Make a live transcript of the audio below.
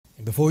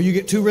Before you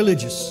get too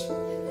religious,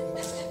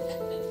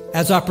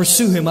 as I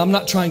pursue Him, I'm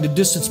not trying to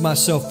distance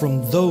myself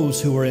from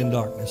those who are in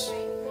darkness.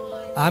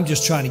 I'm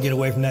just trying to get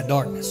away from that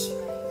darkness.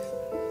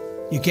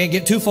 You can't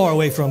get too far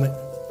away from it,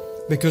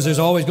 because there's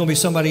always going to be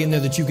somebody in there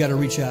that you've got to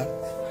reach out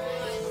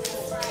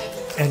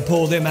and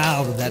pull them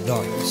out of that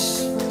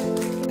darkness.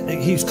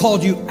 He's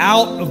called you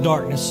out of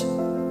darkness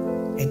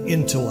and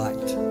into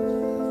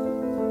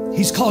light.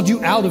 He's called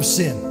you out of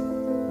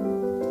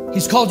sin.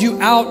 He's called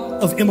you out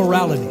of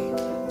immorality.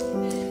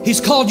 He's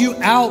called you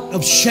out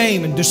of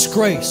shame and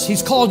disgrace.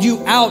 He's called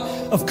you out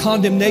of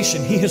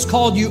condemnation. He has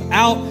called you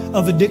out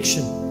of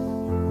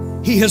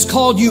addiction. He has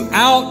called you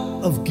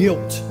out of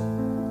guilt.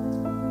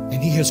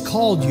 And He has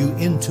called you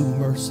into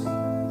mercy,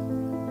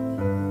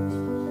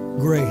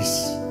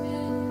 grace,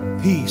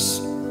 peace,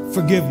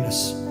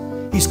 forgiveness.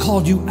 He's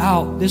called you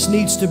out. This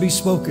needs to be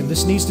spoken.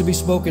 This needs to be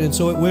spoken, and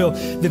so it will.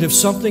 That if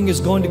something is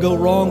going to go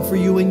wrong for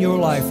you in your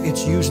life,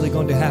 it's usually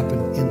going to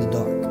happen in the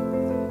dark.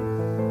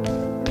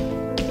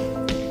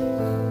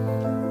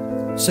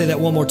 Say that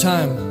one more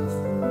time.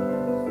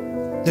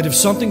 That if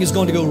something is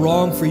going to go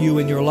wrong for you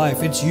in your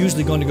life, it's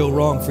usually going to go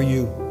wrong for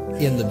you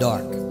in the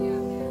dark.